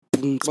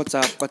What's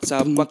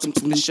up? Welcome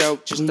to the show.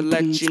 Just to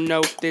let you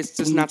know,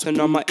 this is not the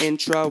normal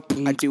intro.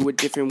 I do a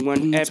different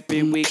one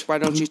every week. Why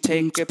don't you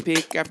take a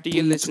peek after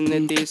you listen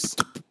to this?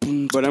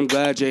 But I'm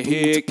glad you're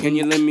here. Can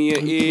you lend me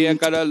an ear? I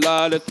got a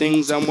lot of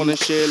things I wanna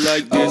share,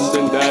 like this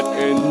and that,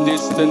 and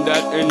this and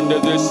that, and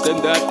this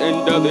and that,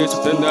 and this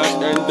and that,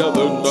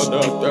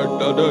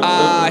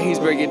 and he's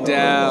breaking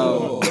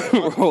down.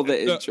 Roll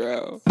the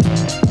intro.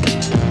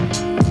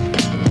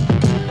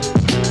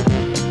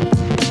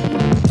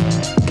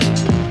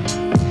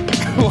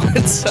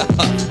 What's up,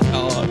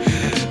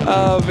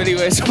 y'all?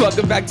 Anyways,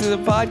 welcome back to the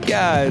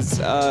podcast.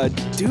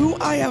 Do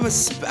I have a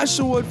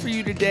special one for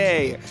you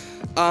today?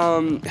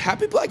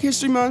 Happy Black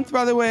History Month,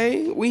 by the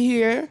way. We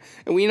here,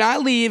 and we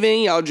not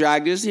leaving. Y'all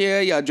dragged us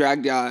here. Y'all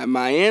dragged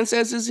my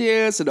ancestors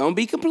here, so don't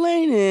be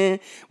complaining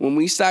when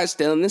we start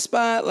stealing the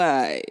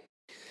spotlight.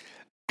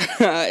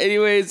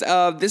 Anyways,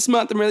 this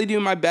month I'm really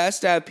doing my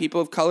best to have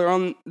people of color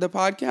on the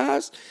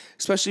podcast,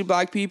 especially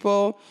Black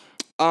people.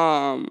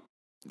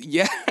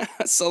 Yeah,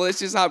 so let's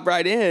just hop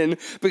right in,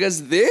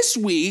 because this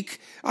week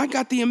I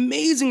got the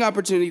amazing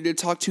opportunity to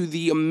talk to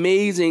the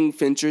amazing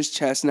Fentress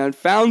Chestnut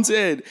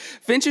Fountain.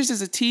 Fentress is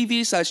a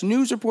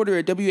TV/news reporter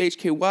at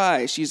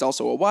WHKY. She's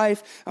also a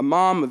wife, a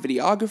mom, a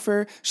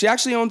videographer. She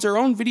actually owns her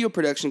own video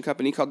production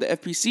company called the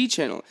FPC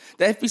Channel.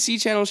 The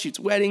FPC Channel shoots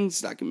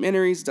weddings,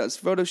 documentaries, does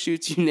photo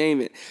shoots, you name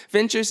it.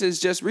 Fentress has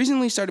just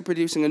recently started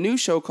producing a new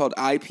show called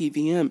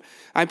IPVM.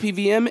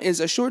 IPVM is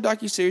a short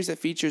docuseries that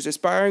features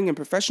aspiring and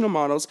professional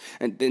models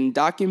and then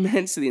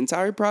documents the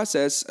entire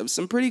process of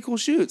some pretty cool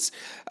shoots.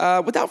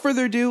 Without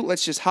further ado,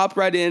 let's just hop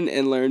right in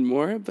and learn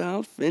more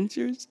about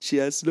Fentress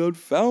Chestnut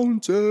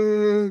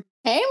Fountain.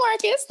 Hey,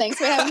 Marcus. Thanks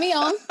for having me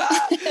on.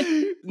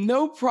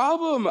 No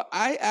problem.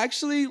 I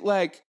actually,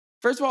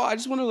 first of all, I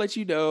just want to let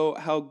you know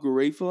how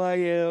grateful I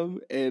am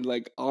and,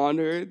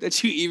 honored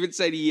that you even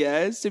said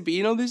yes to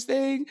being on this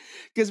thing,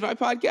 because my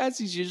podcast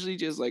is usually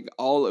just,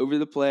 all over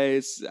the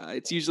place.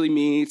 It's usually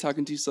me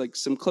talking to,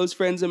 some close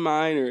friends of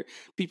mine or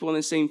people in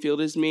the same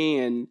field as me,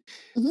 and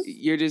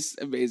you're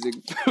just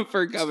amazing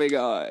for coming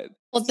on.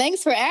 Well,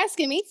 thanks for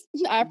asking me.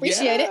 I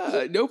appreciate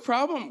it. No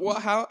problem.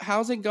 Well,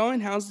 how's it going?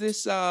 How's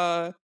this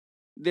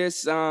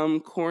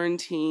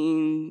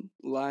quarantine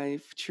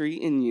life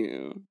treating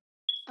you?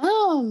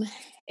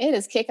 It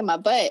is kicking my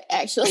butt,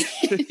 actually.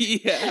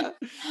 Yeah.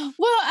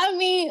 Well, I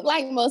mean,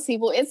 like most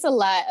people, it's a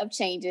lot of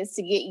changes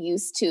to get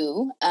used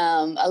to.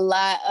 A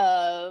lot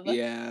of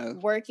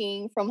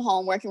working from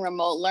home, working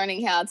remote,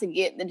 learning how to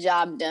get the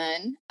job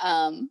done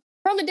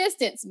from a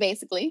distance,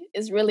 basically,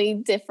 is really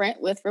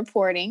different with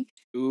reporting.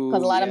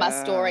 Because a lot of my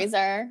stories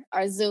are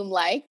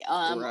Zoom-like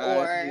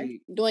or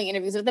doing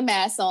interviews with the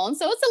mask on.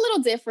 So it's a little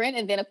different.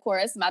 And then, of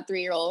course, my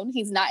 3-year-old,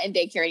 he's not in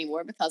daycare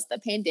anymore because of the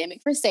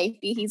pandemic. For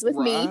safety, he's with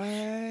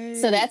me.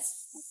 So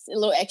that's a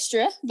little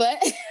extra,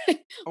 but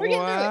we're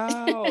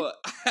getting through it.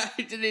 I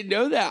didn't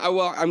know that.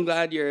 Well, I'm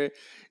glad you're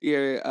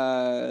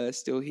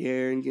still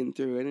here and getting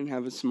through it and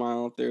have a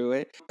smile through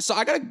it. So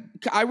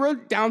I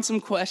wrote down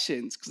some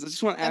questions because I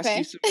just want to ask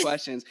you some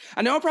questions.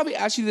 I know I probably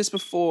asked you this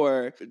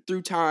before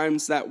through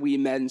times that we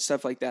met and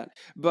stuff like that,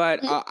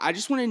 but I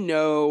just want to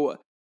know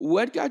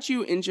what got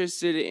you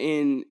interested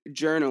in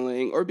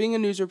journaling or being a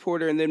news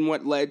reporter, and then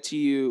what led to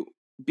you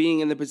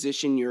being in the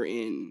position you're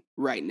in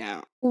right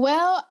now.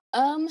 Well,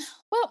 I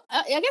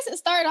guess it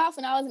started off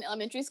when I was in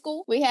elementary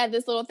school. We had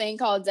this little thing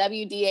called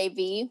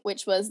WDAV,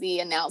 which was the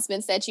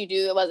announcements that you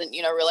do. It wasn't,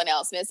 real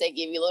announcements. They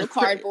give you a little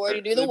cardboard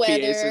to do the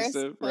weather.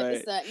 System,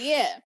 right.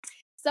 Yeah.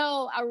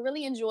 So I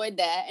really enjoyed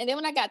that. And then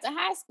when I got to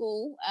high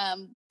school,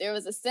 there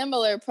was a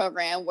similar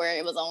program where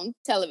it was on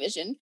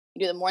television.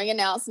 You do the morning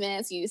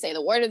announcements. You say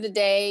the word of the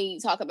day. You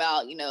talk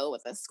about,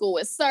 what the school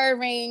is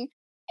serving,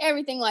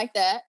 everything like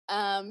that.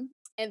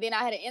 And then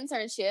I had an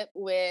internship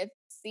with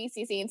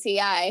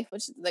CCC&TI,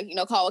 which is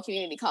Caldwell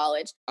Community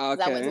College.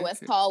 Okay. I went to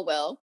West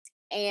Caldwell,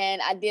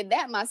 and I did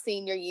that my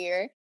senior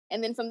year.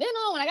 And then from then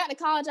on, when I got to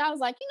college, I was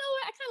like, you know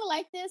what? I kind of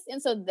like this.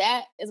 And so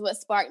that is what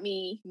sparked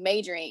me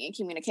majoring in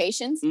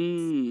communications.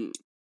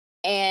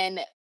 And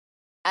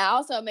I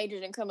also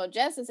majored in criminal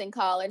justice in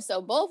college.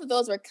 So both of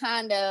those were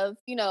kind of,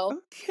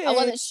 I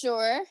wasn't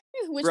sure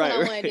which one I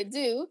wanted to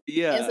do.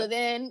 Yeah. And so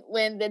then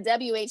when the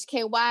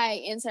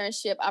WHKY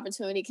internship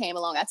opportunity came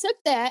along, I took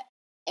that,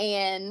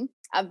 and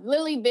I've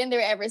literally been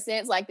there ever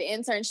since. The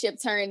internship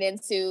turned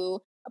into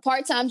a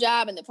part-time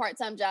job, and the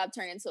part-time job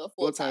turned into a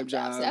full-time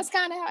job. So that's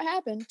kind of how it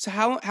happened. So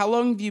how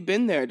long have you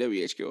been there at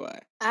WHKY?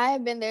 I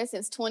have been there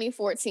since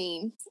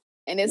 2014,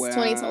 and it's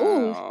 2020.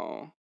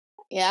 Ooh.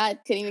 Yeah, I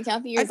couldn't even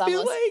count the years.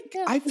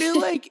 I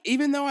feel like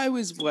even though I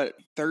was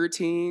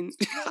 13,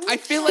 I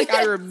feel like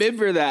I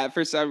remember that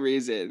for some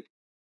reason.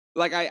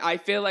 I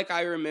feel like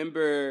I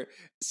remember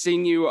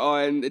seeing you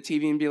on the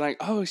TV and being like,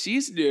 "Oh,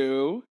 she's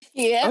new."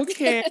 Yeah.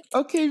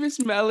 Okay, Miss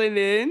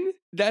Melanin.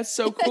 That's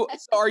so cool.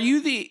 So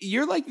you're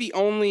the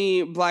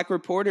only Black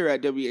reporter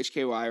at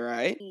WHKY,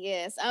 right?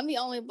 Yes, I'm the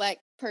only Black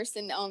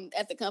person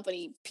at the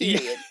company.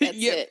 Period. That's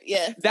it.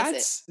 Yeah.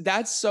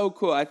 That's so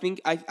cool.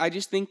 I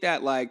just think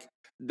that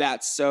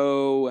that's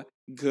so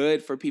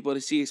good for people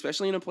to see,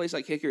 especially in a place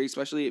like Hickory,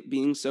 especially it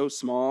being so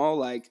small.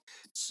 Like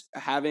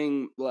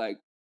having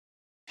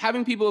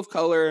people of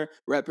color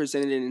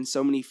represented in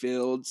so many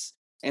fields,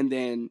 and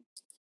then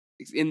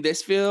in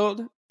this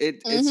field,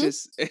 Mm-hmm.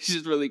 it's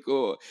just really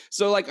cool.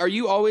 So like, are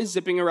you always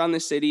zipping around the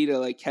city to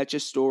like catch a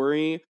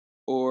story,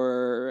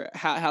 or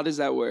how does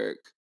that work?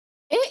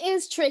 It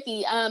is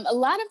tricky. A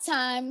lot of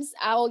times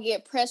I will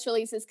get press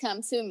releases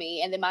come to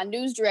me, and then my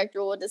news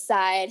director will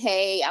decide,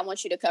 hey, I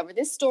want you to cover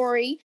this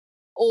story.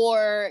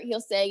 Or he'll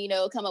say,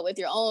 come up with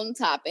your own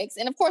topics.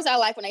 And of course, I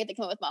like when I get to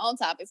come up with my own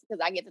topics because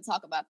I get to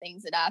talk about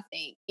things that I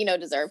think,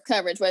 deserve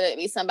coverage, whether it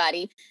be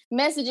somebody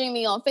messaging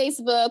me on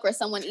Facebook or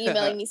someone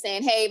emailing me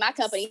saying, hey, my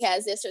company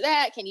has this or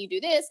that. Can you do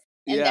this?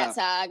 And Yeah. that's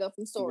how I go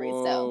from stories.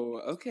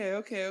 So Whoa.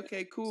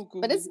 Okay. Cool.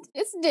 but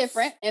it's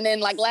different. And then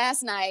like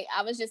last night,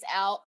 I was just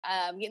out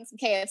getting some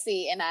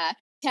KFC, and I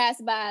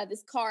passed by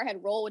this car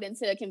had rolled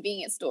into a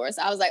convenience store.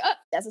 So I was like, oh,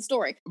 that's a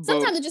story.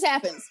 Sometimes it just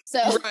happens. So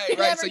you right.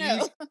 never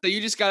know. So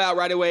you just got out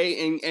right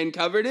away and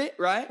covered it,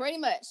 right? Pretty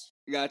much.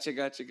 Gotcha.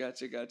 Speaking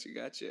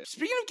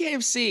of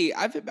KFC,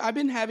 I've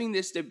been having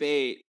this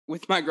debate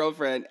with my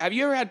girlfriend. Have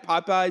you ever had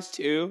Popeyes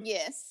too?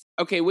 Yes.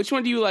 Okay, which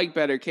one do you like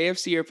better,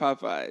 KFC or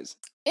Popeyes?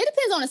 It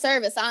depends on the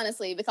service,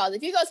 honestly, because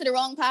if you go to the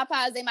wrong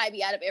Popeyes, they might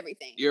be out of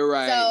everything. You're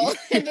right. So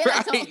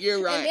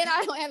You're right. And then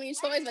I don't have any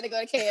choice but to go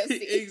to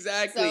KFC.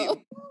 Exactly.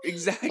 So,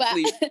 exactly.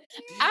 But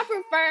I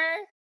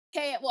prefer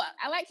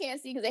I like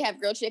KFC because they have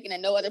grilled chicken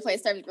and no other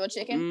place serves grilled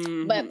chicken.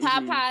 Mm-hmm, but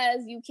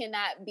Popeyes, you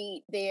cannot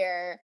beat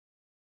their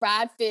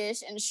fried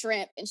fish and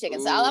shrimp and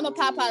chicken. So I'm a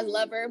Popeyes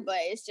lover, but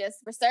it's just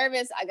for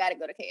service, I gotta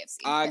go to KFC.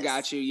 I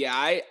got you.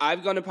 Yeah,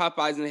 I've gone to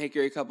Popeyes in the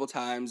Hickory a couple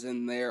times,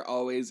 and they're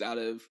always out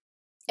of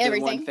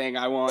everything. The one thing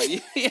I want.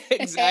 Yeah,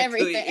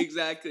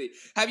 exactly.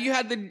 Have you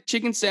had the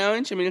chicken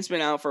sandwich? I mean, it's been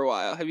out for a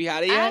while. Have you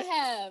had it yet?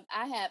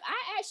 I have.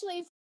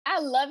 I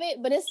love it,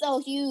 but it's so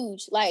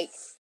huge. Like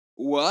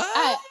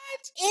what?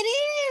 It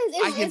is.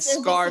 I can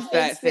scarf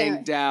that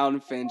thing down,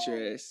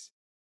 Fintress.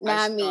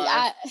 Not me.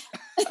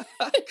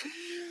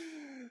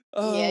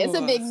 Yeah, it's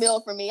a big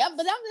meal for me. But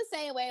I'm the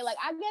same way. Like,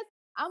 I guess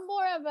I'm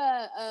more of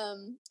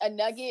a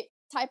nugget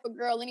type of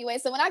girl anyway.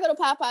 So when I go to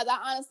Popeyes,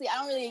 I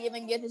don't really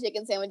even get the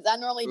chicken sandwiches. I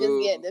normally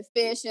just get the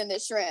fish and the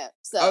shrimp.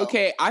 So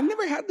okay, I've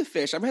never had the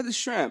fish. I've had the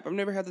shrimp. I've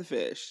never had the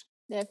fish.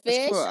 The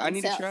fish, cool. I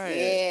need to try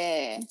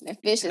it. Yeah, the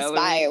fish is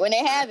fire when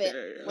they have it.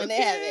 When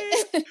they have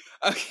it.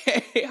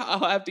 Okay,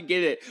 I'll have to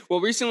get it. Well,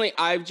 recently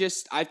I've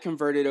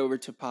converted over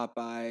to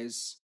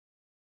Popeyes.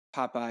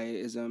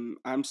 Popeyism.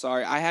 I'm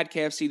sorry. I had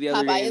KFC the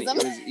other day.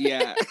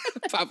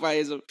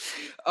 Popeyism.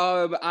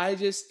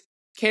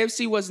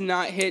 KFC was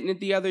not hitting it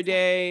the other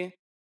day,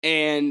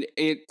 and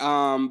it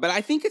but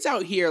I think it's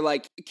out here.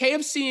 Like,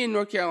 KFC in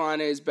North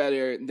Carolina is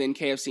better than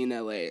KFC in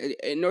LA.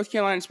 In North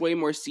Carolina, it's way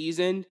more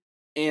seasoned,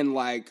 and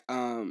like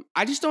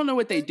I just don't know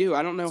what they do.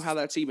 I don't know how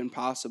that's even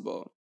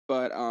possible.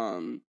 But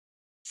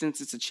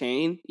since it's a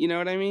chain, you know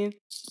what I mean?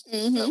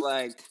 Mm-hmm. But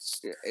like,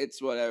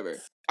 it's whatever.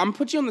 I'm gonna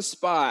put you on the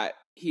spot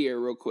here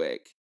real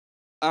quick.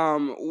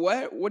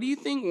 What do you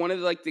think one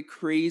of the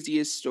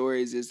craziest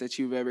stories is that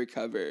you've ever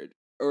covered?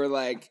 Or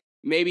like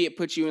maybe it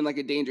puts you in like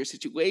a dangerous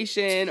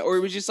situation, or it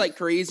was just like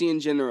crazy in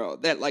general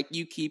that like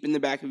you keep in the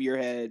back of your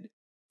head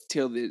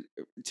till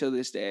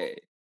this day?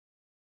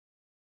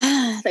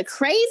 The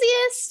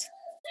craziest?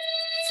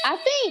 I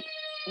think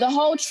the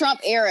whole Trump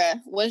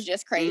era was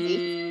just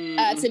crazy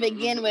to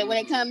begin with. When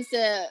it comes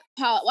to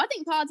I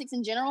think politics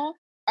in general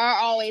are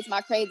always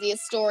my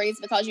craziest stories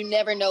because you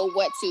never know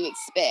what to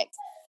expect.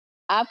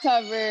 I've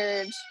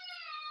covered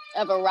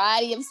a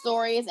variety of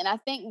stories, and I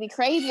think the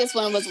craziest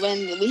one was when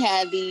we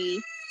had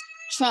the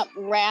Trump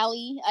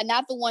rally.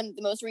 Not the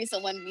most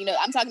recent one.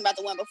 I'm talking about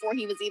the one before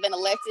he was even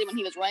elected, when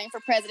he was running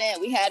for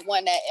president. We had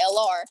one at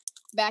LR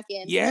back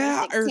in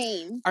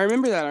 2016. I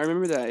remember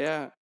that.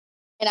 Yeah.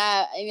 And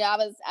I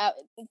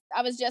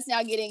was just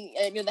now getting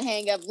the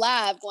hang of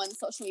going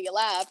social media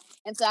live,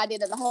 and so I did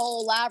the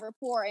whole live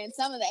report. And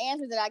some of the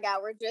answers that I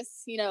got were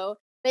just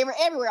they were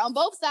everywhere on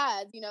both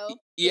sides.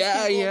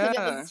 Yeah.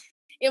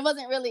 It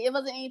wasn't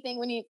anything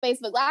when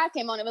Facebook Live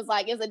came on. It was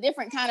a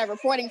different kind of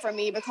reporting for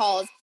me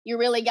because you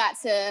really got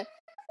to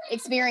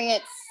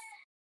experience.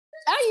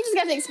 You just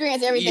got to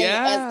experience everything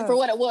for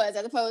what it was,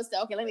 as opposed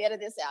to okay, let me edit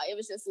this out. It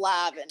was just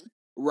live and.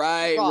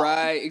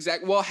 Right,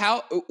 exactly. Well,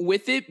 how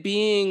with you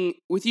being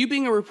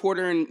a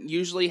reporter and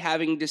usually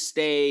having to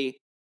stay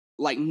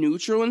like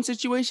neutral in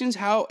situations,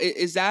 how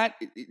is that?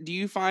 Do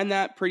you find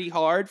that pretty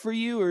hard for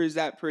you, or is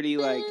that pretty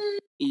like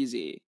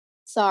easy?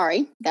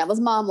 Sorry, that was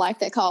mom life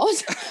that called.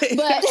 But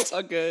it's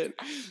all good.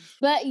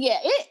 But yeah,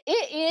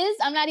 it is.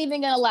 I'm not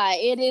even gonna lie.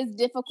 It is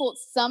difficult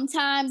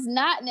sometimes,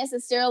 not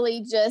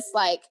necessarily just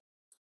like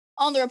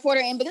on the reporter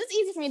end, because it's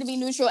easy for me to be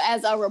neutral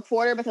as a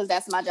reporter because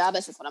that's my job.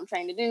 That's just what I'm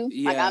trained to do.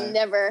 Yeah. Like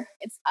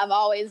I've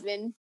always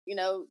been,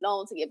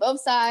 known to get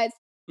both sides.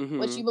 Mm-hmm.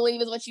 What you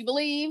believe is what you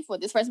believe. What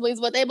this person believes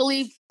is what they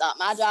believe.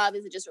 My job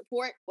is to just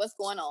report what's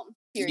going on.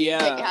 Period. Yeah.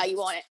 Make it how you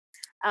want it.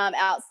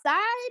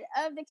 Outside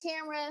of the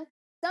camera,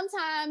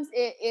 sometimes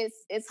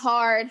it's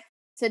hard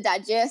to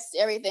digest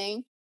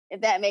everything.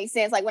 if that makes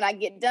sense. Like when I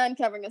get done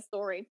covering a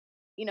story,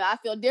 I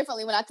feel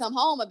differently when I come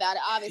home about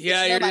it. Obviously,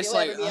 nobody will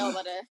ever be able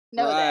to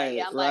know that.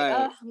 Yeah, I'm like,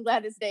 oh, I'm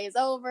glad this day is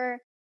over.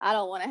 I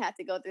don't want to have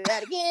to go through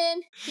that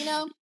again,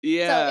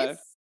 Yeah. So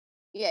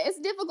it's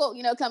difficult,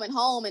 coming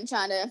home and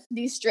trying to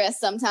de-stress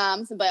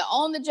sometimes. But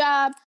on the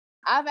job,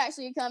 I've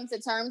actually come to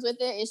terms with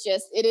it. It's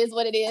just, it is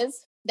what it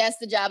is. That's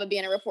the job of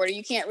being a reporter.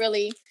 You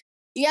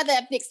have to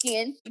have thick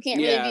skin. You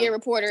can't really be a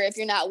reporter if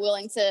you're not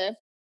willing to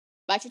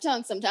bite your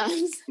tongue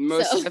sometimes.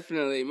 Most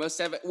definitely.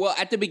 Well,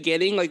 at the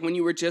beginning, like when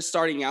you were just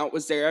starting out,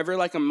 was there ever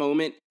like a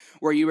moment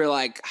where you were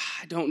like,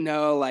 I don't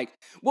know, like,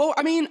 well,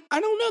 I mean, I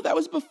don't know. That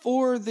was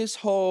before this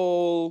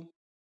whole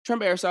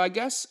Trump era. So I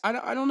guess, I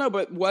don't know,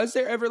 but was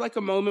there ever like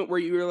a moment where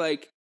you were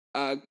like,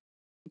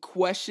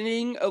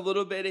 questioning a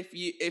little bit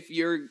if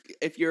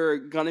you're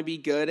gonna be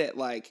good at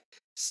like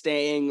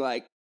staying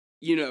like,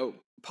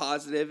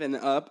 positive and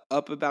up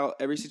about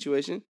every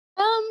situation?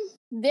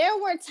 There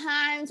were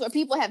times where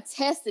people have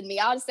tested me.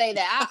 I'll just say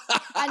that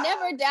I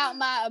never doubt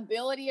my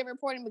ability of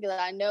reporting because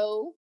I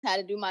know how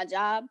to do my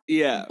job.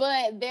 Yeah.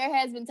 But there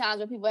has been times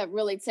where people have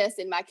really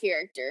tested my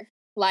character.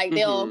 Like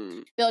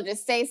they'll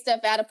just say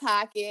stuff out of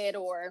pocket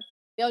or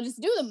they'll just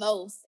do the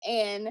most.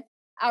 And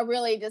I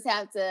really just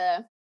have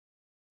to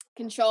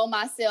control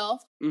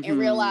myself and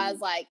realize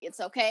like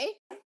it's okay.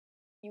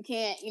 You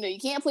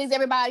can't please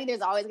everybody. There's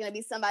always going to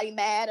be somebody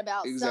mad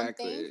about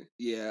something.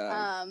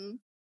 Yeah.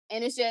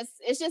 And it's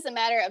just a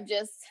matter of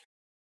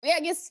I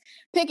guess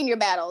picking your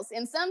battles.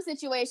 In some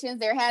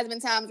situations, there has been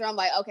times where I'm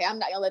like, okay, I'm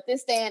not gonna let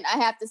this stand. I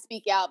have to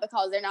speak out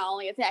because they're not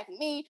only attacking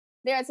me,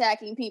 they're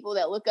attacking people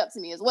that look up to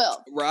me as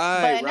well.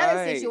 Right. But in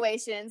other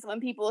situations, when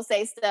people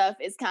say stuff,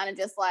 it's kind of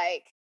just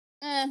like,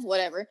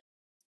 whatever.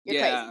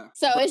 You're crazy.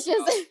 So it's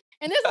just,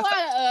 and there's a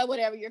lot of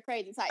whatever, you're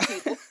crazy type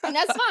people, and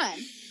that's fine.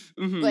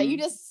 But you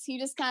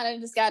just kind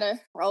of just gotta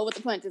roll with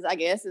the punches, I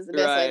guess, is the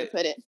best way to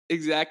put it.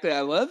 Exactly.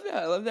 I love that.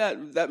 I love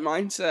that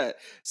mindset.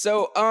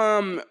 So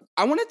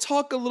I want to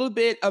talk a little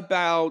bit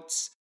about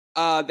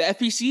the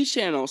FBC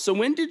channel. So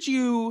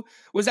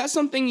was that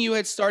something you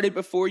had started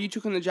before you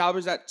took on the job, or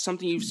is that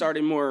something you've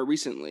started more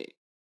recently?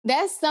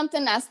 That's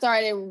something I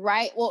started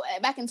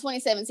back in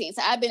 2017.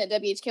 So I've been at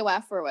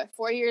WHKY for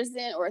 4 years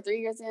then, or 3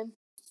 years in.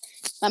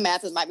 My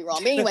math might be wrong.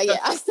 But anyway, yeah,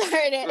 I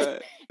started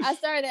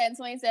that in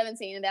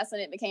 2017, and that's when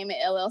it became an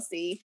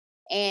LLC.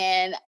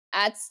 And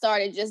I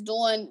started just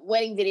doing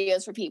wedding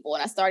videos for people,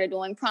 and I started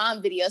doing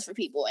prom videos for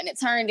people. And it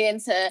turned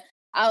into,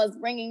 I was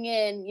bringing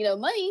in,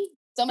 money,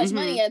 so much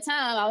money at a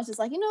time. I was just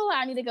like,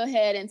 I need to go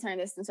ahead and turn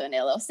this into an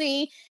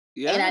LLC.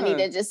 Yeah. And I need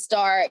to just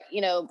start,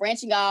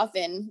 branching off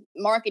and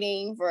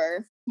marketing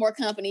for more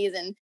companies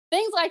and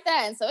things like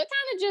that. And so it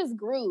kind of just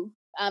grew.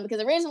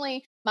 Because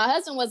originally my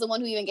husband was the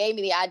one who even gave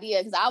me the idea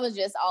because I was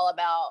just all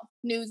about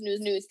news,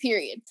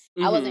 period.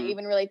 I wasn't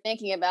even really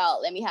thinking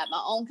about, let me have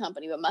my own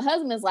company. But my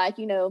husband is like,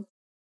 you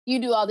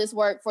do all this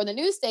work for the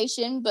news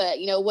station, but,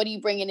 what are you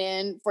bringing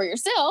in for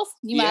yourself?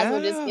 You might as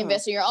well just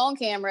invest in your own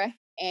camera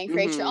and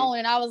create your own.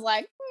 And I was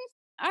like,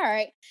 all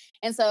right.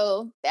 And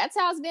so that's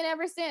how it's been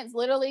ever since.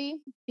 Literally,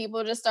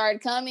 people just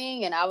started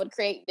coming and I would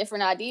create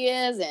different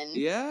ideas and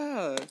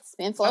it's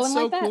been flowing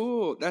like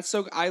that. That's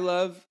so cool. I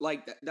love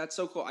that's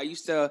so cool. I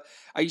used to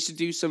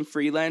do some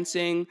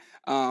freelancing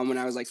when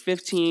I was like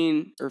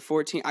 15 or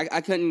 14.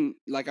 I couldn't,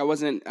 I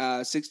wasn't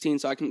 16,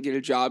 so I couldn't get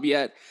a job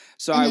yet.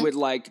 So I would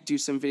do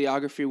some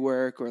videography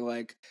work or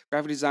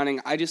graphic designing.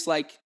 I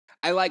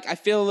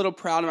feel a little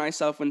proud of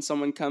myself when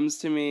someone comes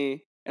to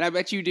me. And I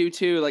bet you do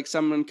too. Like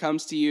someone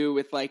comes to you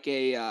with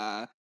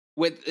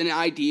with an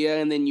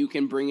idea, and then you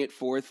can bring it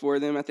forth for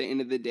them at the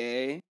end of the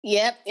day.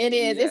 Yep, it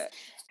is. Yeah.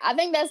 I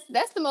think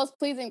that's the most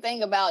pleasing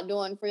thing about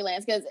doing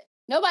freelance because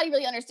nobody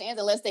really understands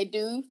unless they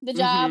do the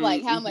job,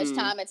 how much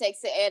time it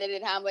takes to edit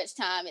it, how much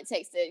time it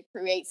takes to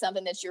create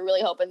something that you're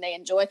really hoping they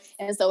enjoy.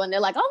 And so when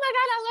they're like, "Oh my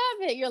God,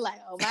 I love it," you're like,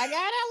 "Oh my God,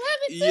 I love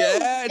it too."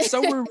 Yeah, it's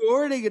so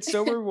rewarding. It's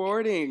so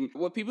rewarding.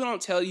 What people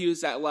don't tell you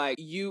is that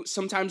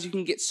sometimes you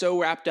can get so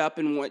wrapped up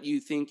in what you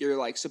think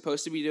you're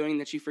supposed to be doing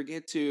that you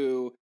forget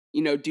to,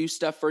 do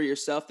stuff for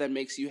yourself that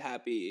makes you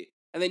happy.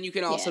 And then you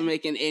can also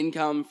make an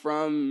income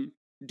from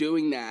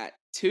doing that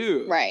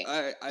too. Right.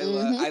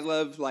 I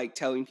love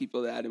telling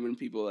people that, and when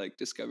people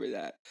discover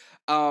that.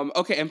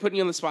 Okay, I'm putting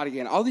you on the spot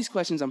again. All these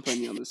questions I'm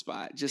putting you on the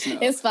spot. Just know.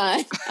 It's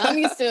fine. I'm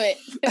used to it.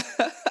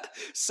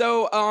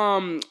 So,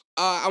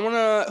 I want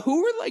to,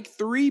 who were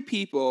 3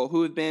 people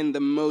who have been the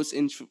most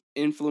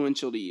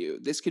influential to you?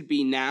 This could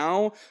be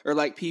now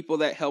or people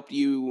that helped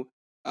you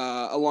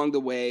along the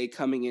way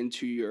coming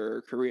into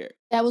your career.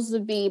 That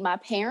would be my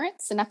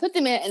parents, and I put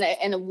them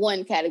in a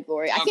one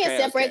category. I can't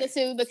separate the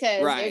two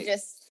because they're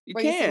just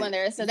when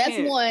there. So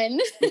that's one.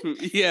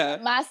 Yeah.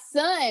 My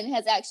son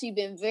has actually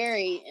been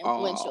very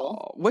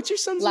influential. What's your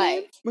son's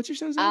name?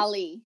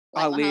 Ali.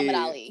 Muhammad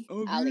Ali.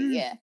 Oh, Ali,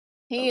 yeah.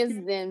 He has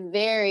been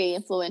very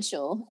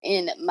influential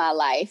in my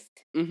life.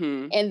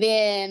 And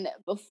then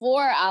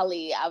before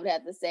Ali, I would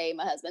have to say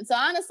my husband. So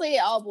honestly,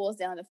 it all boils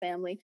down to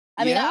family.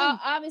 I mean,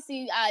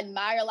 obviously, I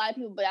admire a lot of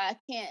people, but I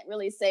can't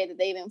really say that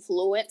they've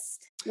influenced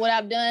what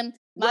I've done.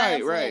 My Right,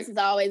 influence right. has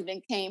always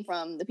been came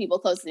from the people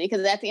close to me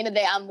because at the end of the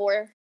day,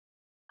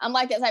 I'm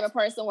like that type of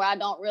person where I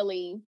don't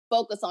really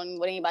focus on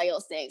what anybody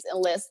else thinks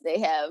unless they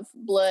have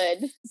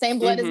same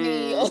blood as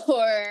me, Mm-hmm.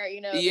 or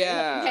they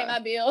help me pay Yeah. my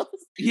bills.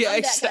 Yeah,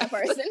 I'm that kind of exactly.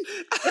 person.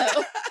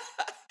 So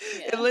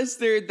yeah. Unless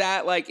they're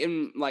that like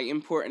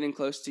important and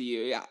close to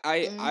you. Yeah,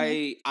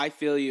 Hmm. I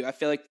feel you. I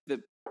feel like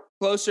the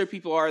closer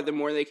people are, the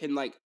more they can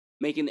like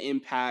make an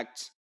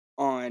impact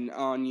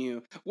on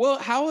you. Well,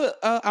 how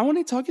I want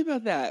to talk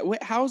about that.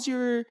 How's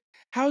your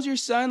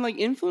son like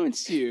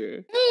influenced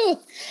you?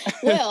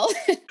 Well,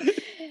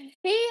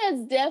 he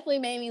has definitely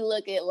made me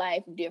look at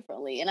life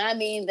differently. And I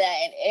mean that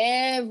in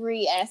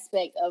every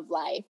aspect of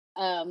life.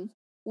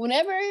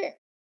 Whenever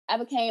I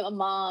became a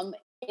mom,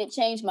 it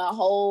changed my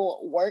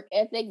whole work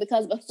ethic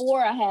because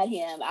before I had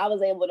him, I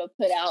was able to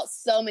put out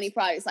so many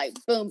projects like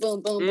boom,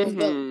 boom, boom, boom,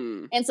 boom.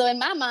 Mm-hmm. And so in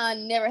my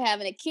mind, never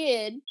having a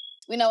kid,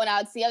 when I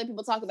would see other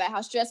people talk about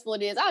how stressful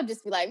it is, I would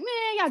just be like, man,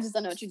 y'all just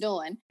don't know what you're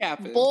doing.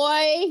 Happens.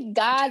 Boy,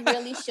 God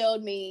really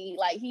showed me,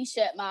 like, he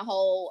shut my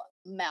whole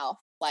mouth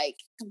like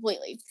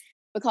completely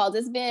because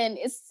it's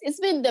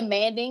been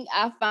demanding.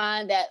 I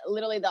find that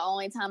literally the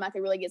only time I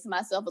can really get to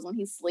myself is when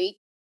he's asleep.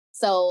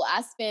 So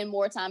I spend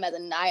more time as a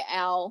night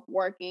owl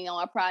working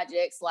on our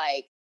projects.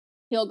 Like,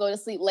 he'll go to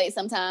sleep late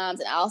sometimes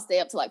and I'll stay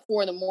up to like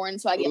 4 in the morning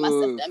so I get my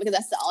stuff Ooh. done because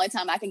that's the only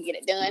time I can get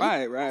it done.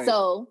 Right, right.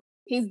 So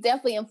he's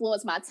definitely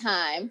influenced my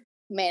time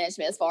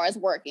management as far as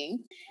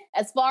working.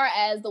 As far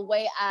as the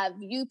way I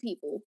view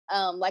people,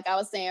 like I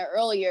was saying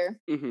earlier,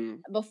 Mm-hmm.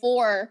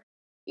 before,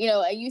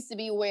 it used to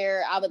be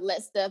where I would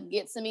let stuff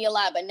get to me a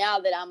lot, but now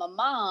that I'm a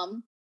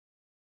mom,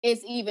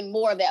 it's even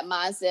more of that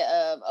mindset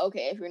of,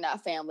 okay, if you're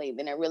not family,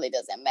 then it really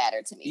doesn't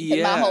matter to me.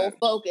 Because my Yeah. whole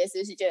focus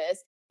is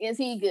just, is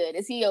he good?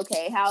 Is he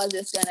okay? How is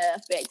this going to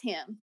affect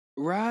him?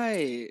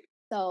 Right.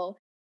 So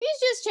he's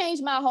just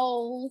changed my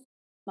whole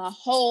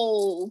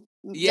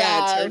Yeah,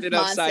 it turned job it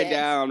upside mindset.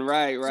 down.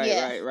 Right, right,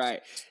 Yeah, right,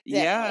 right.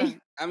 Yeah, definitely.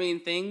 I mean,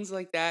 things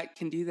like that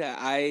can do that.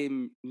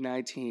 I'm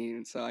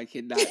 19, so I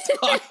cannot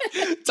talk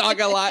talk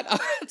a lot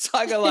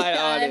talk a lot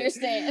on I it.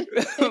 understand.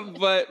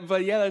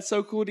 But yeah, that's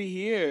so cool to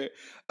hear.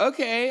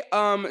 Okay,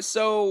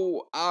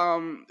 so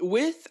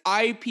with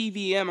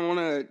IPVM, I want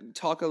to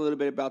talk a little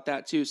bit about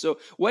that too. So,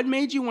 what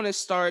made you want to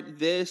start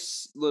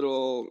this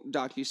little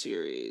docu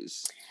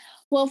series?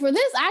 Well, for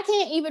this, I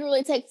can't even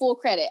really take full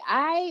credit.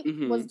 I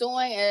was Mhm.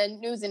 doing a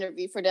news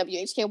interview for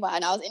WHKY,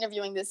 and I was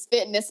interviewing this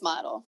fitness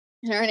model.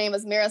 And her name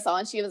was Marisol,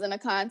 and she was in a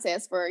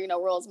contest for,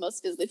 world's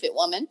most physically fit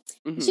woman.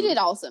 And she Mhm. did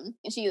awesome,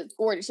 and she is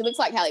gorgeous. She looks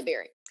like Halle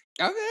Berry,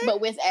 Okay.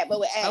 but with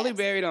Halle abs.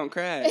 Berry don't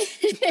crack.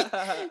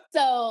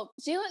 So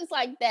she looks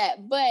like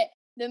that. But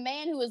the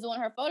man who was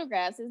doing her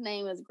photographs, his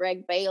name was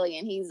Greg Bailey,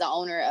 and he's the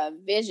owner of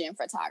Vision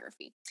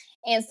Photography.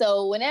 And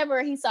so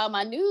whenever he saw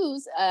my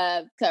news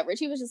coverage,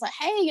 he was just like,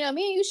 hey, me and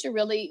you should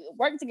really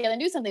work together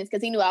and do something,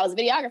 because he knew I was a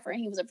videographer and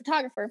he was a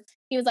photographer.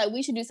 He was like,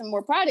 we should do some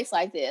more projects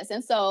like this.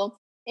 And so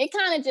it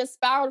kind of just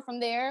spiraled from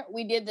there.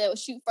 We did the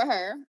shoot for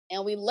her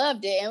and we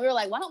loved it. And we were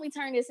like, why don't we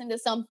turn this into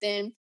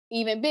something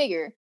even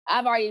bigger?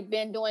 I've already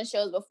been doing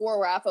shows before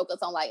where I focus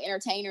on like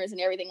entertainers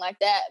and everything like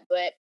that.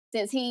 But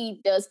since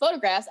he does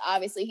photographs,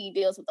 obviously he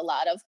deals with a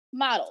lot of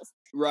models.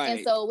 And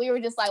Right. so we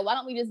were just like, why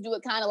don't we just do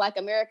it kind of like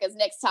America's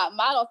Next Top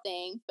Model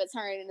thing, but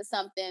turn it into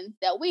something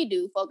that we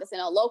do, focusing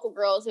on local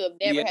girls who have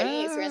never had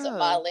any experience with Yeah.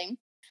 modeling,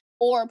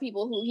 or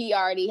people who he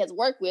already has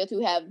worked with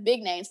who have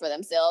big names for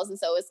themselves. And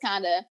so it's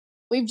kind of,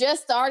 we've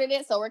just started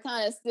it. So we're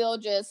kind of still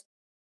just,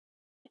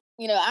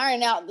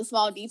 ironing out the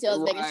small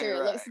details, making Right, sure it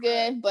right, looks right.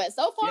 good. But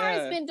so far Yeah.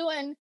 it's been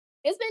doing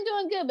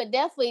good. But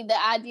definitely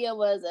the idea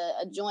was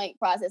a joint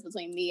process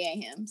between me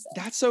and him. So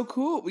That's so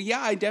cool. Yeah,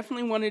 I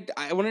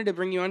wanted to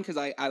bring you on because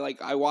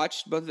I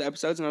watched both of the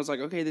episodes and I was like,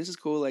 okay, this is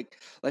cool. Like,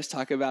 let's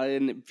talk about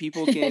it and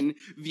people can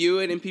view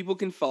it and people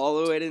can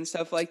follow it and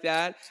stuff like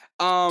that.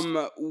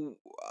 Hold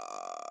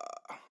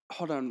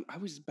on, I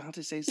was about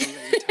to say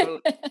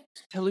something.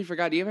 Totally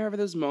forgot. Do you ever have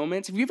those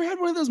moments? Have you ever had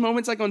one of those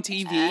moments like on uh,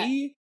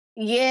 TV?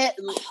 Yeah,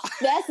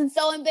 that's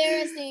so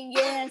embarrassing.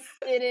 Yes,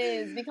 it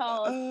is,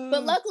 because, but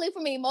Uh, luckily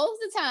for me, most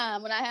of the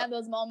time when I have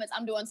those moments,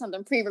 I'm doing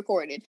something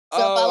pre-recorded. So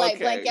if I oh, like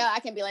blank okay. out, I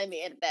can be like, let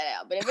me edit that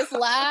out. But if it's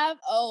live,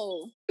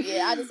 oh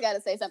yeah, I just got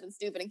to say something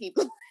stupid and keep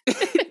going.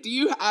 Do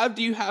you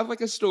have like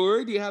a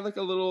story? Do you have like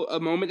a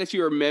moment that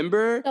you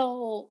remember?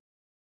 So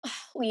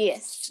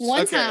yes,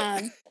 one Okay.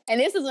 time, and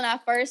this is when I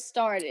first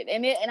started,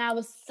 and I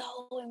was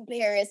so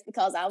embarrassed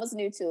because I was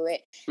new to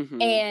it,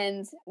 Mhm.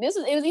 and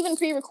it was even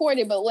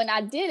pre-recorded. But when I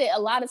did it, a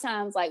lot of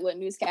times, like what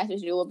newscasters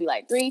do, will be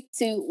like 3,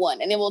 2,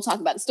 1, and then we'll talk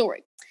about the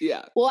story.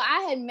 Yeah. Well, I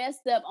had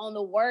messed up on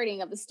the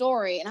wording of the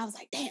story, and I was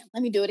like, damn,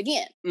 let me do it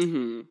again.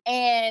 Mhm.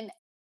 And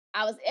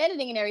I was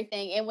editing and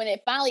everything. And when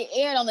it finally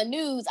aired on the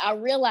news, I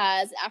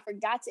realized I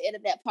forgot to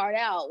edit that part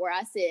out where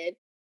I said,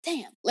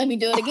 damn, let me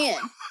do it again.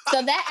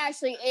 So that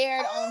actually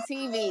aired on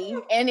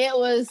TV, and it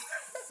was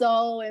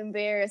so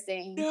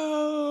embarrassing.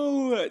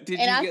 No. Did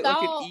And you I get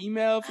like an thought,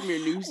 email from your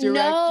news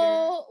director?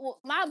 no,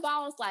 my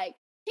boss, like,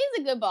 he's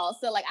a good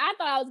boss. So, like, I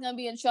thought I was going to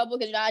be in trouble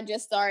because, I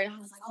just started. I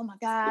was like, oh my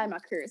God, my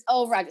career's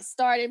over. I just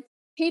started.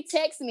 he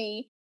texted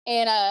me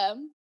and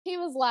he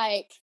was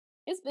like,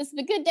 it's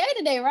a good day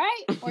today,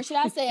 right? Or should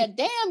I say a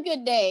damn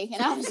good day?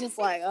 And I was just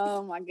like,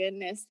 oh my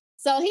goodness.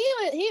 So he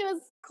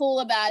was cool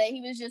about it.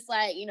 He was just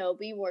like,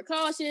 be more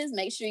cautious,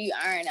 make sure you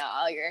iron out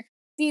all your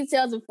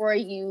details before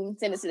you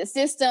send it to the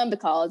system,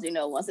 because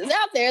once it's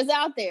out there, it's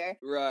out there.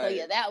 Right. So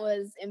yeah, that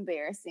was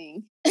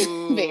embarrassing.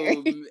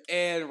 Very.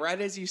 And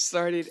right as you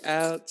started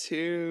out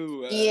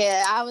too.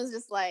 Yeah, I was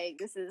just like,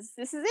 this is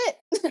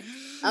it.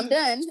 I'm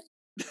done.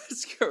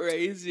 That's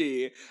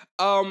crazy.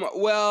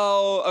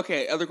 Well,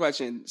 okay, other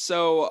question.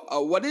 So,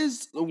 what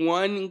is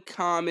one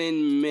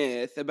common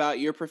myth about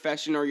your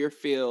profession or your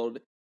field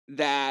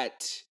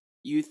that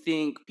you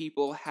think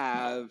people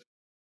have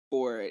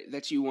for it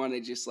that you want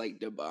to just like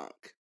debunk?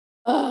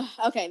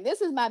 Okay,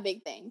 this is my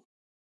big thing.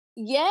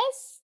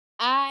 Yes,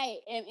 I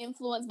am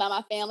influenced by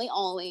my family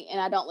only, and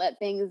I don't let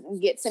things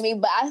get to me.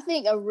 But I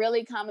think a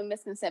really common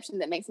misconception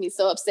that makes me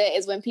so upset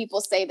is when people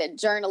say that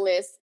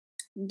journalists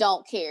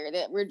don't care,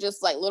 that we're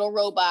just like little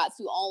robots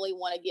who only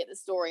want to get the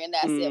story and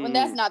that's it. When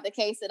that's not the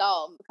case at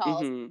all,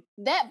 because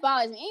that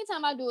bothers me.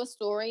 Anytime I do a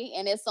story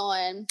and it's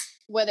on,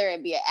 whether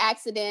it be an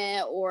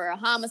accident or a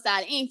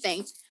homicide,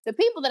 anything, the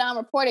people that I'm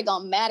reporting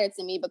gonna matter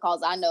to me,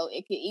 because I know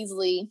it could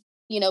easily,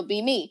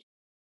 be me.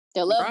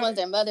 Their loved ones,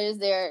 their mothers,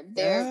 they're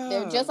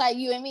just like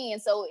you and me.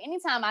 And so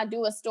anytime I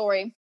do a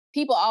story,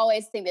 people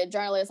always think that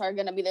journalists are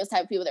going to be those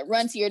type of people that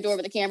run to your door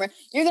with a camera.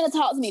 You're going to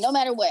talk to me no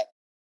matter what.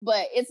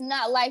 But it's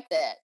not like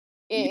that.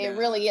 It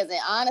really isn't.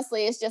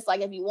 Honestly, it's just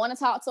like, if you want to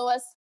talk to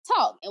us,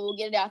 talk, and we'll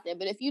get it out there.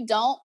 But if you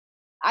don't,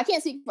 I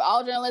can't speak for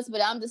all journalists,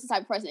 but I'm just the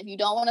type of person, if you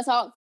don't want to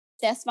talk,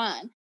 that's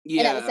fine.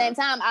 Yeah. And at the same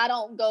time, I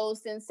don't go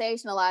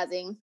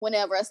sensationalizing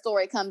whenever a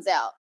story comes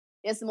out.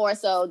 It's more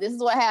so, this is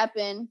what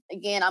happened.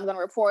 Again, I'm going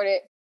to report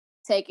it.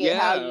 Take it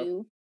how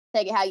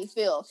you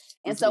feel.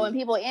 And so when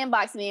people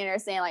inbox me and they're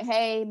saying like,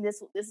 hey,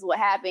 this is what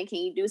happened, can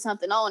you do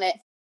something on it?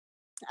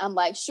 I'm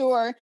like,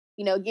 sure,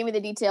 give me the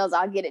details,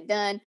 I'll get it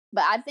done.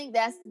 But I think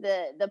that's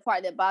the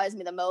part that bothers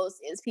me the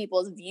most, is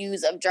people's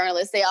views of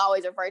journalists. They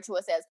always refer to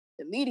us as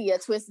the media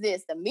twists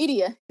this, the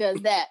media does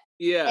that.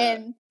 Yeah.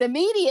 And the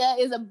media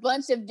is a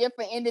bunch of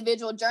different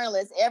individual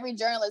journalists. Every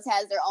journalist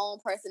has their own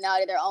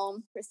personality, their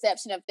own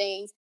perception of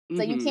things.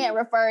 So you can't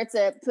refer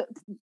to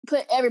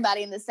put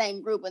everybody in the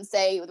same group and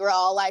say we're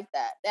all like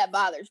that. That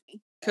bothers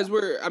me. Because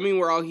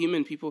we're all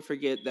human. People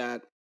forget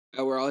that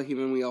we're all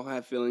human. We all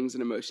have feelings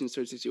and emotions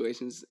towards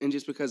situations. And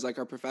just because like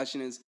our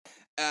profession is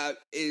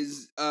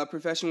a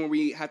profession where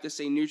we have to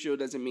stay neutral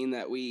doesn't mean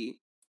that we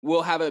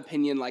will have an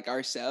opinion like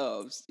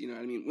ourselves. You know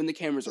what I mean? When the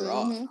cameras are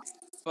off.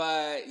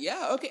 But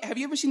yeah, okay. Have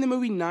you ever seen the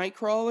movie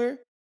Nightcrawler?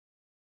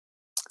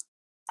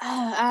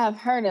 I've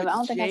heard of it. I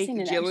don't think I've seen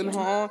it.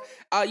 Gyllenhaal.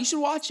 You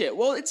should watch it.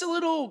 Well, it's a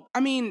little.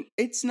 I mean,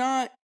 it's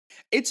not.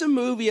 It's a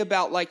movie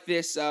about like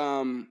this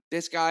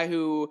this guy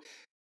who.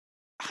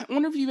 I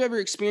wonder if you've ever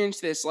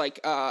experienced this. Like,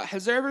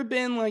 has there ever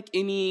been like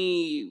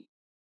any?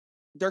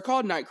 They're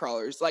called night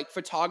crawlers, like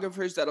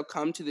photographers that'll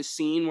come to the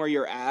scene where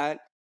you're at.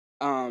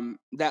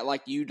 That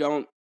like you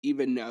don't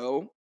even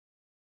know.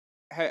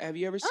 Have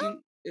you ever seen?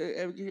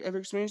 Have you ever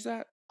experienced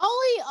that?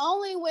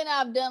 Only when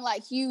I've done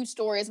like huge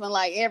stories, when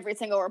like every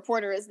single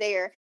reporter is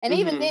there. And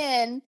even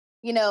then,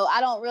 I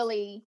don't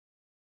really,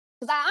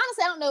 because I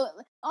don't know.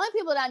 The only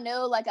people that I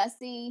know, like I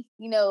see,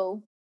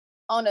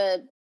 on a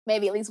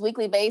maybe at least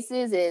weekly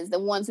basis, is the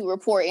ones who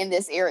report in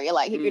this area,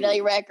 like Hickory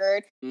Daily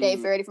Record,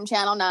 Dave Ferdy from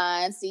Channel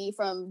 9, Steve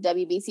from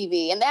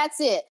WBTV, and that's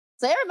it.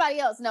 So everybody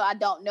else, no, I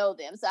don't know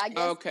them. So I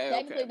guess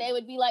technically they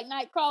would be like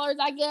night crawlers,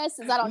 I guess,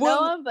 since I don't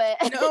know them.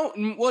 But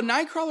no, well,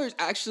 night crawlers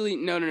actually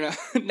no.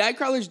 Night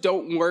crawlers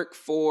don't work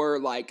for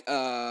like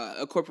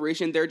a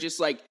corporation. They're just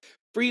like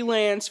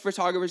freelance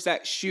photographers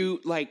that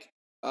shoot like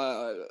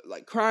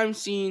crime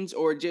scenes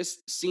or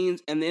just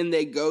scenes, and then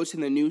they go to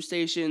the news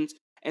stations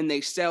and they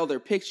sell their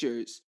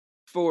pictures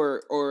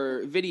or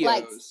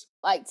videos.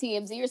 Like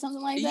TMZ or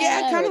something like that?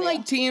 Yeah, kind of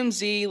like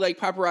TMZ, like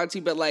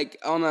paparazzi, but like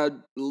on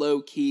a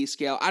low-key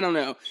scale. I don't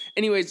know.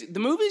 Anyways, the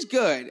movie's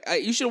good.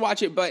 You should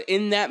watch it, but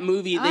in that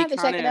movie,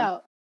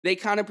 they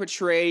kind of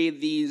portray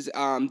these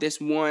this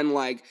one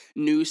like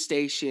news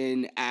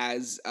station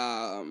as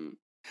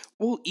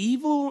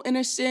evil in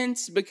a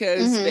sense,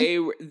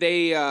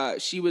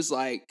 because she was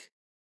like,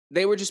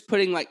 they were just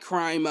putting like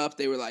crime up.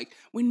 They were like,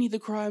 we need the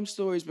crime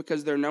stories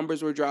because their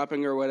numbers were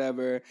dropping or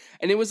whatever.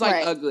 And it was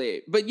like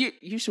ugly, but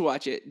you should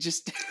watch it.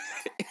 Just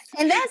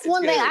and that's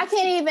one thing I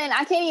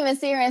can't even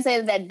sit here and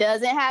say that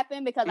doesn't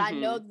happen, because I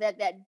know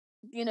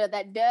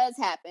that does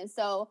happen.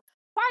 So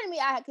part of me,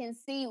 I can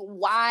see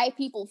why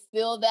people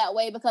feel that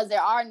way, because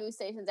there are news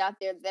stations out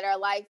there that are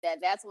like that.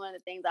 That's one of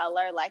the things I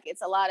learned. Like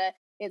it's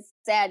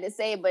sad to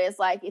say, but it's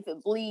like, if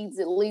it bleeds,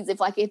 it leads. If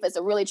it's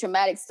a really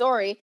traumatic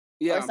story,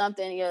 or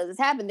something, that's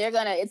happened,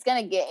 it's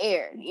gonna get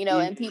aired,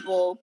 and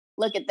people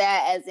look at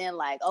that as in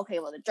like, okay,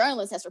 well, the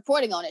journalist that's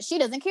reporting on it, she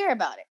doesn't care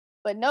about it.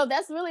 But no,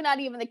 that's really not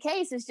even the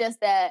case. It's just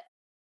that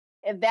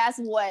if that's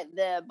what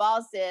the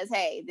boss says,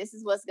 hey, this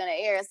is what's gonna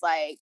air, it's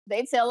like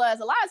they tell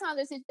us a lot of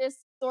times there's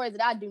stories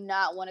that I do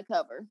not want to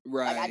cover.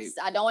 Right. Like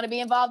I don't want to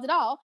be involved at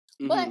all.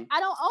 but Mhm. I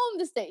don't own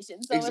the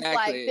station. So it's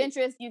like Exactly.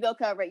 Pinterest, you go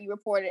cover it, you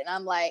report it, and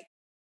I'm like,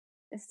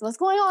 this is what's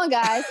going on,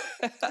 guys.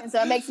 And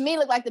so it makes me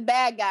look like the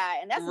bad guy.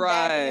 And that's the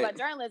bad thing Right. about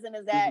journalism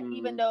is that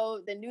even Mhm.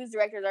 though the news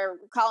directors are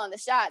calling the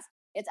shots,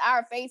 it's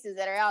our faces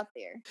that are out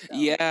there. So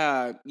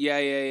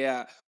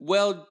Yeah.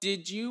 Well,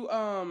 did you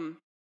oh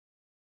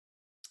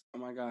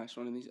my gosh,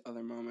 one of these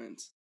other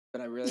moments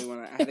that I really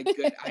want to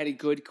I had a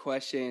good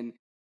question.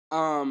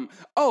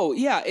 Oh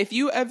yeah, if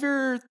you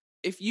ever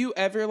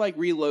like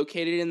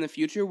relocated in the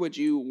future, would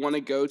you want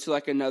to go to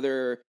like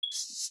another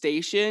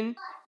station?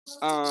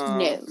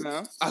 no,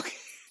 No. Okay.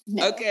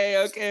 no.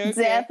 Okay.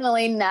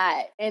 Definitely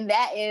not. And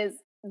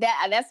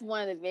that's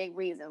one of the big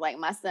reasons. Like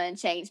my son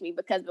changed me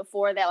because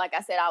before that, like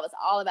I said, I was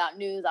all about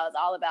news. I was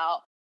all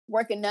about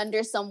working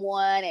under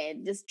someone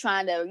and just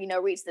trying to,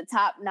 reach the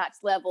top notch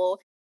level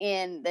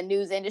in the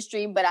news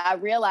industry. But I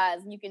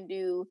realized you can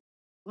do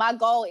my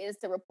goal is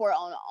to report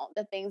on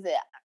the things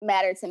that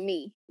matter to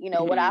me,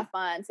 what I Mhm.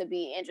 find to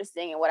be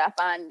interesting and what I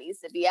find needs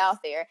to be out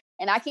there.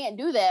 And I can't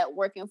do that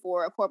working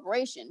for a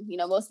corporation.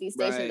 Most of these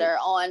stations Right. are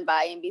on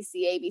by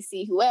NBC,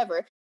 ABC,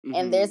 whoever,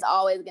 and there's Mhm.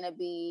 always going to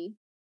be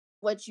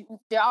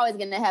they're always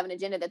going to have an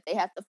agenda that they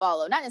have to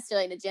follow. Not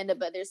necessarily an agenda,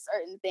 but there's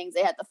certain things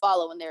they have to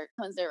follow when they're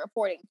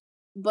reporting.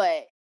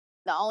 But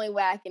the only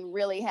way I can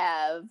really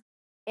have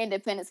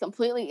independence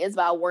completely is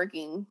by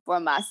working for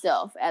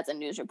myself as a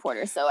news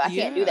reporter. So I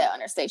can't do Yeah. that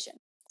on a station.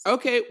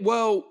 Okay,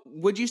 well,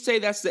 would you say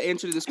that's the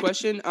answer to this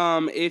question?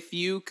 If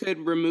you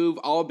could remove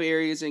all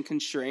barriers and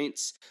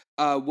constraints,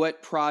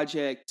 what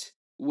project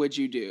would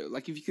you do?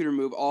 Like, if you could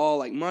remove all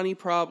like money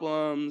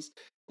problems,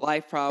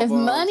 life If problems,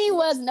 money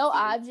was no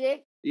lifestyle.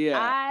 object, Yeah.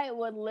 I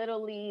would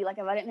literally, like,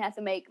 if I didn't have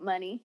to make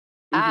money,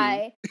 Mm-hmm.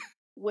 I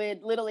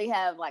would literally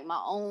have like my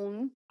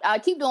own. I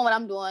would keep doing what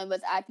I'm doing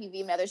with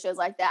IPV and other shows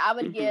like that. I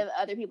would Mm-hmm. give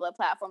other people a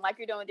platform, like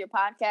you're doing with your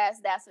podcast.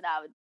 That's what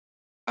I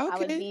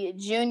would Okay. be a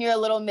junior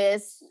little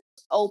Miss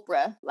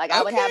Oprah. Like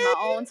I would have Okay. my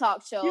own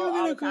talk show You'll get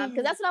all a the time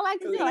because car. that's what I like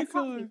to You'll do. I get a like to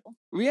talk to car. people.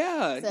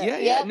 Yeah. So, Yeah.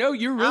 yep. No,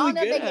 you're I really don't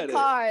know if good they at get it.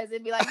 cars.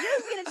 It'd be like,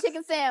 you get a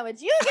chicken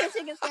sandwich. You get a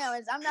chicken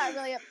sandwich. I'm not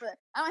really up for.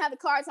 I don't have the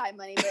car type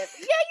money, but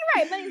yeah,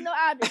 you're right. Money's no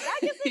object. I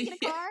guess we can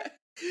get a car.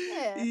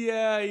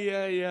 Yeah,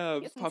 Yeah.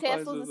 get some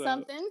Popeyes Teslas or was out.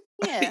 something.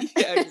 Yeah,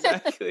 Yeah,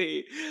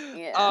 exactly.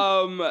 yeah.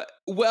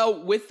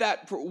 Well, with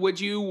that, would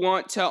you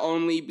want to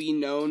only be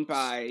known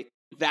by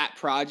that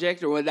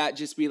project, or would that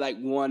just be like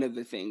one of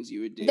the things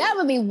you would That do?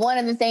 would be one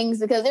of the things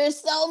because there's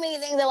so many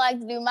things I like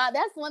to do.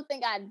 That's one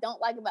thing I don't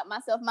like about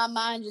myself. My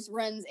mind just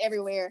runs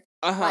everywhere.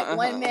 Like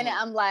one minute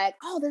I'm like,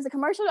 oh, there's a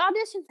commercial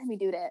audition, let me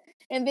do that.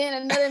 And then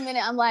another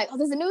minute I'm like, oh,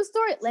 there's a news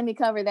story, let me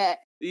cover that.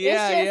 It's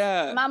just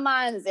Yeah. my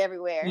mind is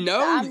everywhere. So No,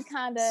 I'm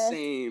kind of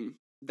same.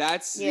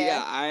 That's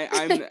yeah.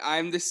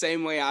 I'm the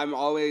same way. I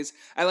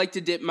like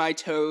to dip my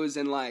toes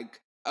in like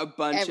a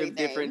bunch of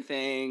different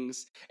Everything.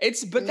 things.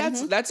 But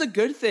Mm-hmm. that's a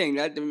good thing.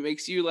 That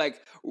makes you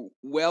like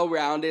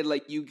well-rounded.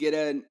 Like you get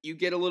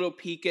a little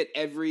peek at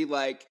every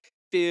like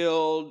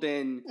field,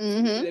 and you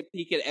Mm-hmm. get a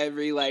peek at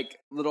every like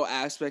little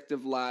aspect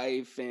of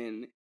life,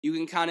 and you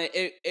can kind of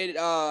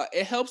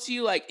it helps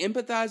you like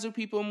empathize with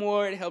people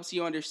more. It helps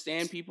you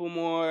understand people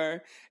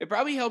more. It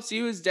probably helps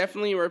you as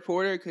definitely a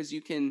reporter because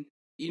you can,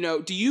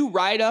 do you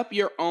write up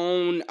your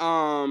own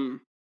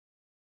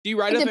do you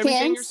write It up everything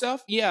depends.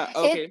 yourself? Yeah, It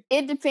okay.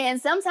 it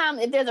depends.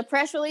 Sometimes if there's a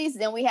press release,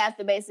 then we have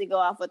to basically go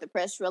off what the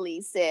press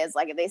release says.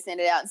 Like if they send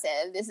it out and say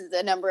this is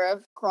the number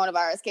of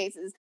coronavirus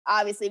cases,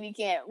 obviously we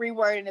can't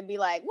reword it and be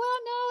like, well,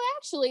 no,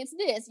 actually it's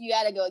this. You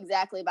got to go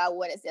exactly by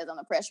what it says on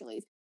the press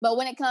release. But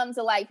when it comes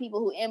to like people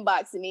who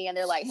inbox me and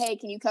they're like, hey,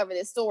 can you cover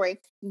this story?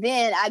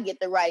 Then I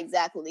get to write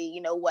exactly,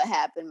 what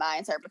happened, my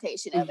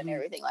interpretation of it and Mhm.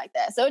 everything like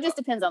that. So it just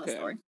depends on the Okay.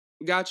 story.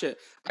 Gotcha.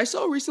 I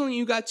saw recently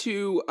you got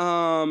to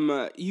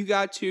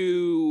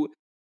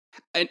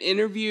an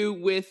interview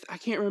with, I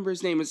can't remember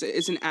his name.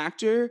 Is an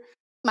actor.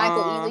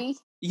 Michael Uh Ealy.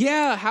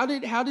 yeah, how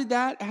did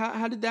that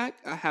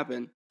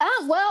happen?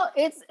 Well,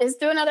 it's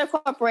through another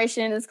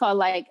corporation. It's called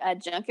like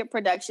Junket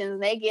Productions.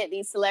 And they get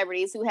these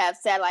celebrities who have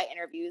satellite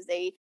interviews.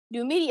 They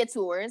do media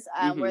tours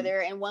where Mhm.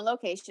 they're in one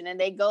location and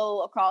they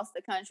go across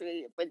the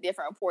country with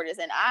different reporters.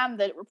 And I'm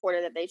the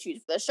reporter that they choose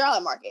for the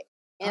Charlotte market,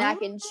 and I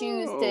can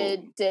choose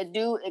to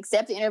Oh.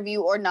 accept the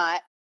interview or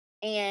not.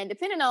 And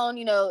depending on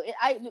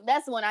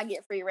that's the one I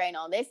get free reign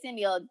on. They send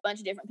me a bunch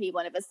of different people,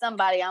 and if it's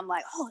somebody I'm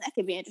like, oh, that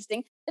could be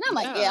interesting, then I'm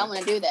like, yeah, Yeah. I'm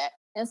gonna do that.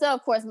 And so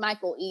of course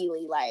Michael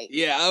Ealy, like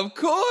Yeah, of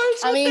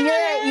course. I What mean, the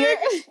you're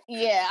heck?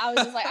 yeah. I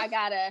was just like, I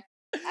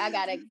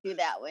gotta do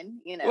that one.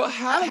 Well,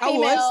 I'm a how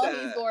was female.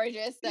 He's that?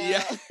 gorgeous, so.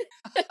 Yeah.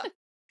 But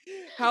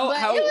How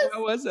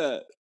was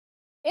that?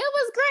 it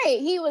was great.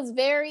 He was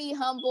very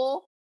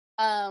humble.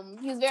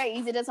 He was very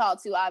easy to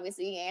talk to.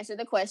 Obviously, he answered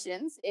the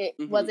questions. It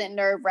Mhm. wasn't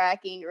nerve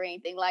wracking or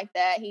anything like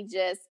that. He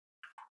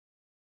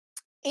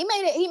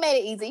made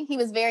it easy. He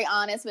was very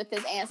honest with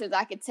his answers.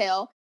 I could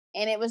tell,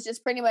 and it was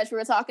just pretty much we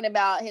were talking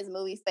about his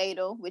movie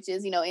Fatal, which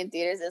is in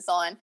theaters. It's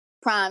on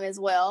Prime as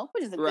well,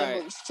 which is a good Right.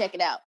 movie. You should check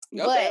it out.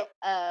 Okay. But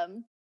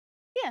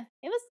yeah,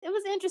 it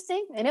was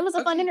interesting and it was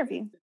a fun Okay.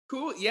 interview.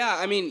 Cool. Yeah,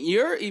 I mean,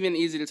 you're even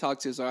easy to talk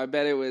to, so I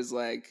bet it was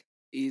like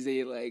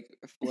easy, like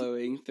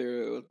flowing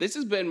through. This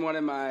has been one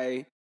of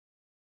my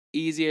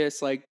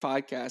easiest like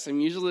podcasts. I'm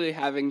usually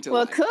having to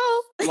like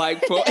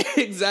pull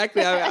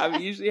exactly.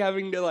 I'm usually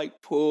having to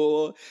like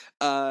pull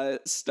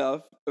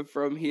stuff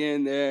from here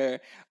and there.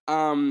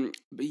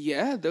 But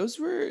yeah, those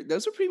were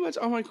pretty much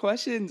all my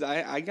questions.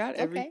 I got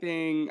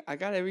everything. I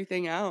got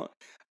everything out.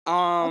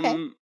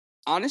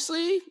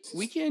 Honestly,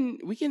 we can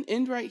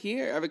end right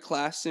here. I have a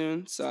class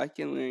soon, so I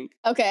can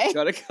go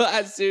to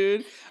class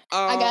soon.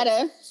 I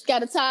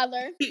got a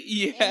toddler.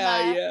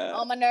 Yeah.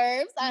 On my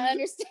nerves. I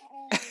understand.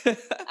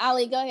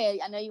 Ollie, go ahead.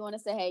 I know you want to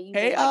say hey.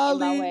 Hey, Ollie. In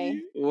my way.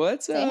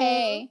 What's up? Say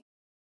hey.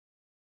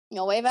 You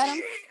gonna wave at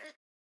him?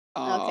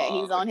 Okay,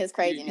 he's on his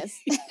craziness.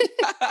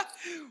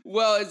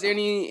 Well, is there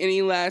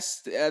any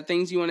last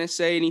things you want to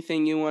say?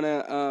 Anything you want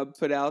to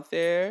put out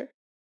there?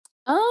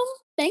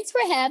 Thanks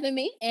for having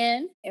me,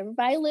 and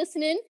everybody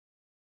listening.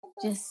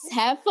 Just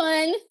have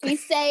fun, be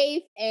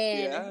safe,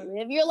 and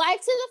live your life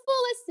to the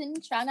fullest,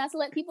 and try not to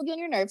let people get on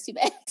your nerves too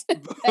bad.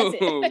 That's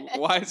it.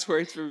 Wise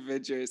words from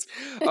Ventures.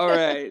 All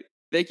right.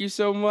 Thank you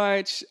so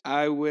much.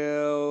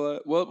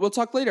 We'll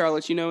talk later. I'll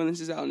let you know when this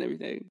is out and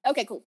everything.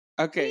 Okay, cool.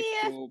 Okay,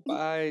 cool.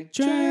 Bye.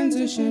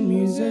 Transition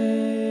music.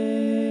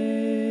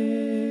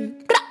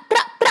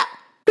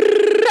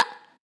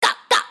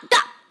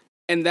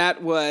 And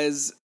that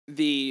was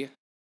the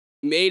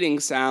mating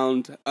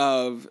sound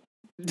of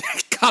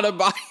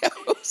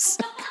Catabios.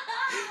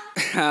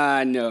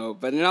 No,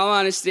 but in all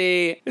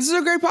honesty, this is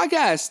a great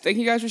podcast. Thank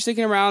you guys for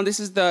sticking around.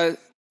 This is the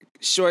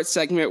short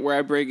segment where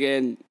I bring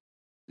in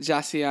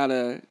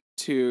Josiana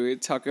to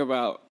talk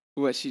about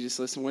what she just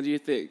listened. What do you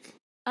think?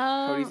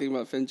 How do you think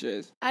about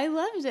Finches? I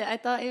loved it. I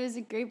thought it was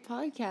a great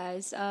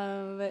podcast.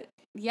 But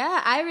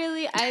yeah, I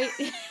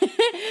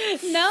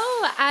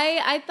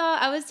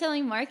thought I was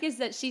telling Marcus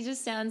that she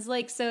just sounds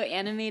like so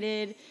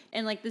animated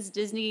and like this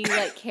Disney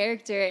like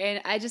character,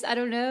 and I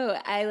don't know.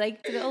 I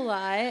liked it a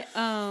lot.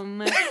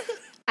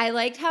 I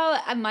liked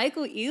how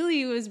Michael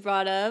Ealy was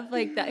brought up,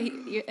 like that.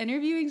 You're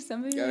interviewing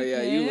somebody. Oh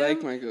yeah, you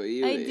like Michael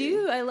Ealy. I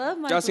do. I love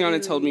Michael.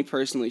 Josiana told me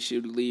personally she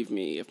would leave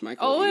me if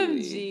Michael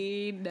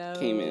OMG, Ealy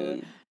came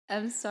in.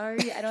 I'm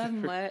sorry, I don't have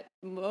much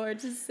more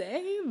to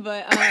say,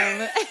 but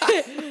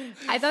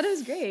I thought it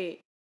was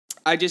great.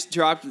 I just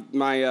dropped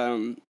my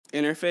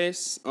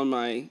interface on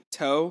my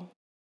toe,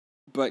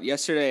 but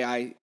yesterday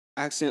I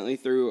accidentally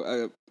threw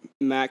a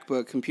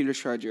MacBook computer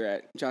charger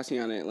at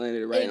Josiana. It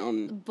landed right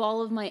on the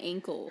ball of my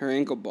ankle. Her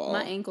ankle ball.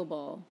 My ankle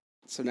ball.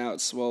 So now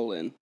it's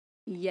swollen.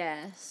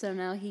 Yeah, so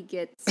now he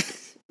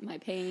gets my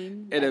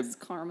pain. That's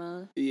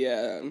karma.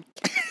 Yeah.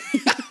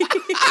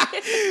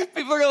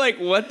 People are like,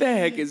 what the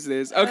heck is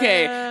this?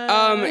 Okay.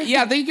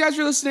 Yeah, thank you guys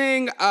for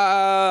listening.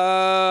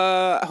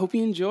 I hope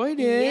you enjoyed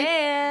it.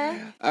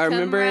 Yeah.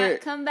 Remember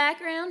come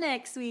back around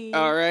next week.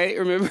 All right.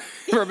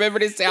 Remember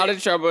to stay out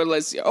of trouble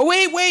unless you... Oh,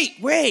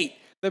 wait.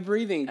 The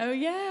breathing. Oh,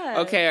 yeah.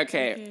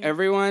 Okay.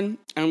 Everyone,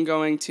 I'm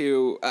going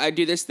to... I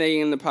do this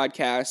thing in the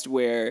podcast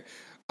where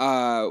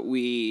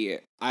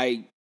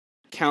I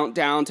count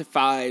down to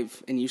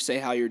 5 and you say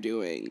how you're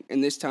doing.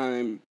 And this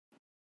time...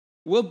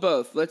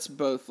 Let's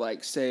both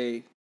like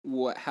say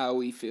how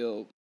we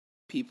feel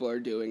people are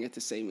doing at the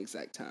same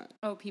exact time.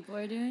 Oh, people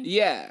are doing?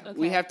 Yeah. Okay.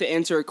 We have to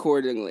answer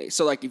accordingly.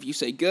 So like if you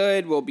say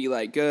good, we'll be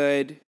like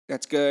good,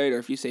 that's good. Or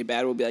if you say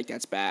bad, we'll be like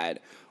that's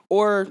bad.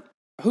 Or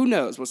who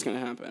knows what's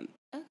gonna happen.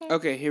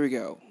 Okay, here we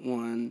go.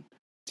 1,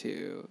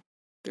 2,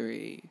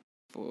 3,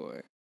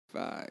 4,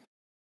 5.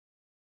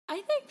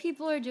 I think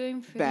people are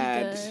doing pretty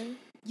good.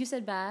 You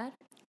said bad?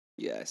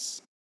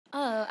 Yes.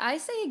 Oh, I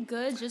say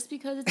good just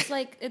because it's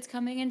like it's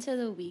coming into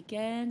the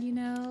weekend, you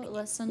know,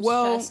 less some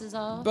stress is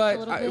off. But a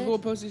little bit. We'll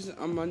post these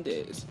on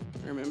Mondays.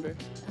 Remember?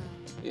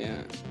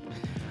 Yeah.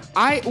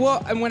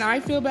 And when I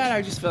feel bad,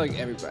 I just feel like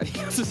everybody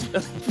else is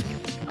feeling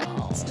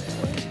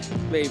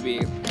bad.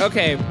 Maybe.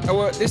 Okay.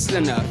 Well, this is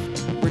enough.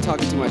 We're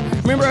talking too much.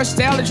 Remember,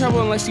 stay out of trouble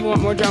unless you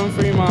want more drama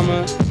for your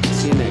mama.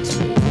 See you next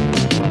week.